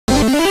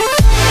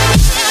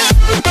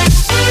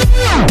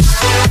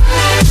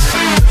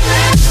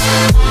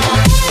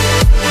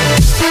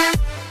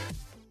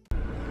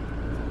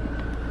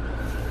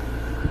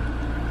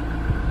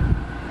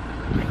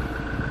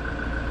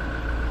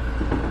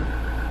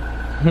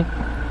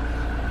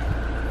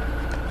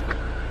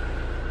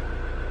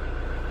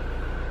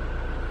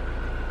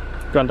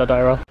Grandad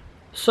IRL.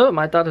 So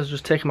my dad has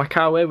just taken my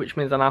car away, which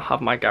means I now have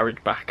my garage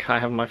back. I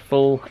have my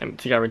full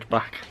empty garage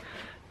back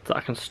that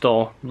I can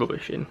store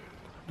rubbish in.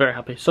 Very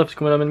happy. Sophie's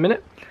coming home in a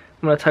minute.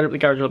 I'm going to tidy up the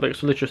garage a little bit,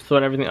 so literally just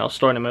throwing everything else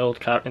storing in my old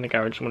car in the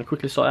garage. I'm going to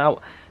quickly sort it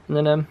out and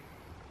then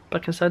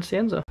back inside to see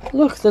Enzo.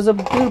 Look, there's a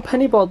blue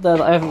penny board there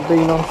that I haven't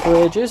been on for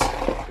ages.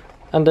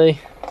 And a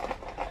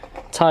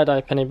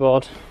tie-dye penny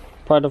board.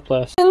 Pride of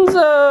place.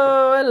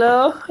 Enzo,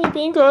 hello, are you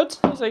being good?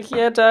 He's like,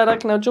 yeah Dad, I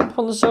can now jump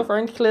on the sofa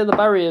and clear the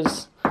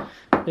barriers.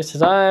 He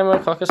says, I'm a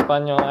Cocker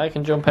Spaniel, I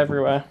can jump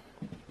everywhere.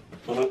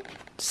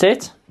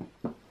 Sit.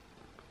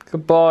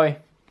 Good boy.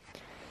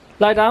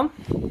 Lie down.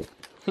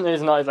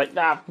 He's not, he's like,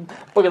 nah,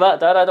 look at that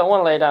Dad, I don't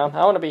want to lay down.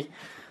 I want to be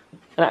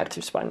an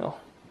active Spaniel.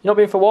 You're not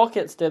being for a walk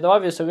yet today though,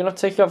 have you? So we're going to have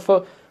to take you out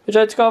for, would you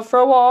like to go out for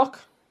a walk?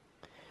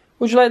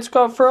 Would you like to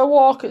go out for a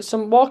walk?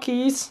 Some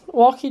walkies.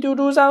 Walkie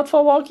doo-doos out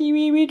for walkie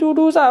wee wee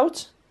doo-doos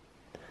out.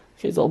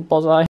 His little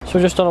buzz eye. So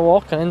we're just on a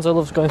walk and Enzo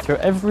loves going through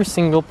every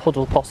single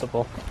puddle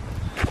possible.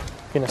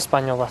 Being a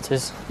Spaniel, that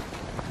is.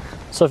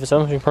 Sophie's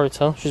home, you can probably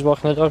tell. She's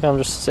walking the dog and I'm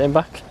just sitting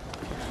back.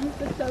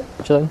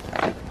 Chilling.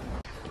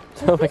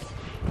 Oh.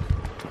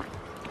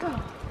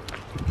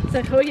 It's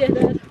like, oh yeah,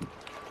 Dad.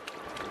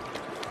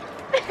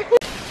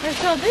 I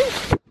saw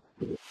this.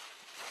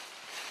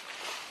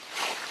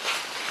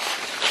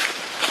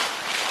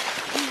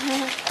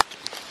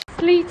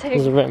 Sleeting.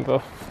 There's a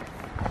rainbow.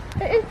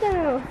 It is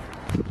though.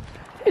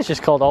 It's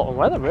just called autumn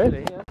weather,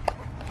 really. Yeah.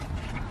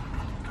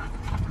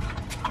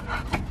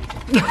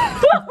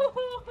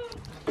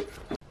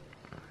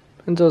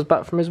 Enzo's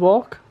back from his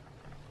walk.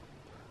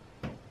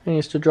 He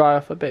needs to dry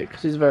off a bit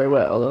because he's very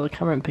wet, although the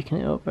camera isn't picking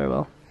it up very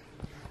well.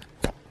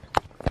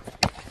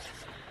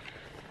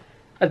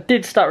 I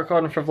did start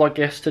recording for a vlog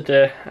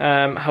yesterday,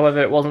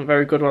 however it wasn't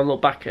very good when I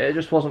look back at it. It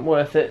just wasn't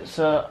worth it,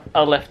 so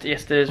I left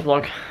yesterday's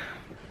vlog.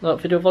 I'll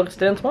hopefully do a vlog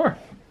today and tomorrow.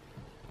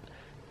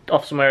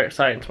 Off somewhere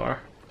exciting tomorrow.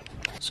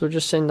 So we're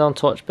just sitting down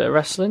to watch a bit of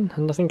wrestling,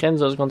 and I think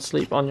Enzo's gone to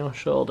sleep on your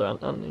shoulder,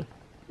 aren't you?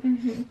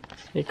 Mhm.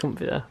 You're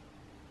comfy there.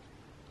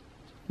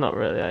 Not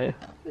really, are you?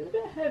 It's a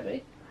bit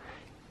heavy.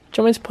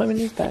 Do you want me to put him in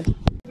his bed?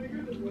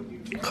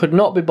 Could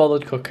not be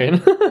bothered cooking.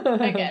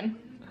 Again.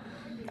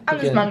 I'm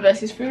just man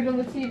versus food on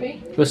the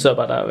TV. We're so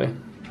bad, aren't we?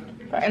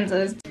 But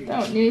Enzo's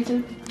don't need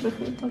to look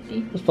at the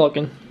talkie. Just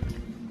vlogging.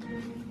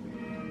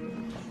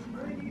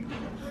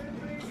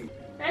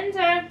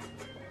 Enzo!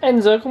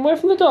 Enzo, come away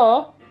from the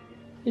door.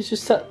 He's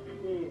just sat.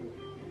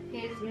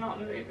 He's not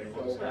moving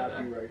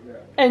whatsoever.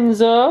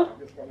 Enzo!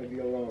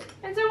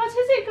 Enzo, what is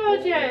it,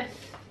 gorgeous?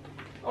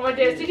 Oh my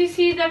dear, did you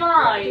see them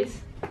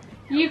eyes?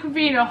 You could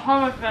be in a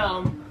horror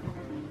film.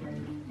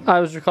 I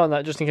was recording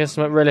that just in case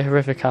something really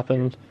horrific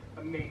happened.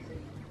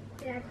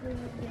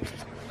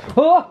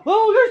 Oh,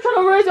 you're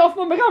trying to raise it off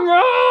my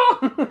camera!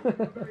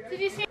 Did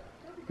you see?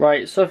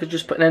 Right, Sophie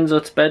just put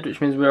Enzo to bed, which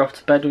means we're off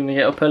to bed. We're going to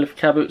get up early for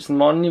car boots in the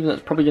morning, even though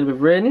it's probably going to be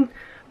raining.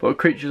 But we're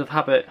creatures of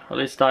habit, or at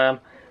least I am.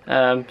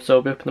 So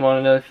we'll be up in the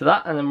morning early for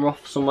that, and then we're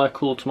off somewhere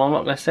cool tomorrow. I'm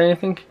not going to say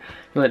anything.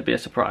 We'll let it be a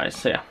surprise,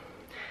 so yeah.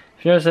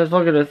 If you notice this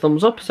vlog, give it a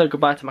thumbs up. I said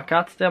goodbye to my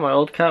car today, my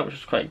old car, which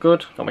was quite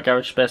good. Got my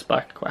garage space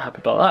back, quite happy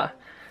about that.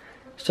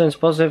 Stay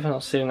positive, and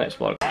I'll see you in the next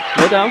vlog.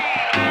 Lay down.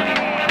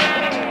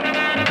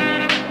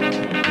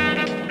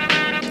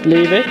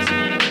 Leave it.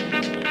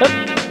 Yep.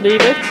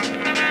 Leave it.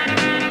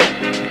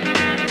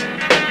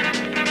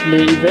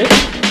 Leave it.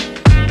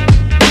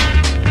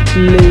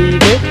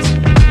 Leave it.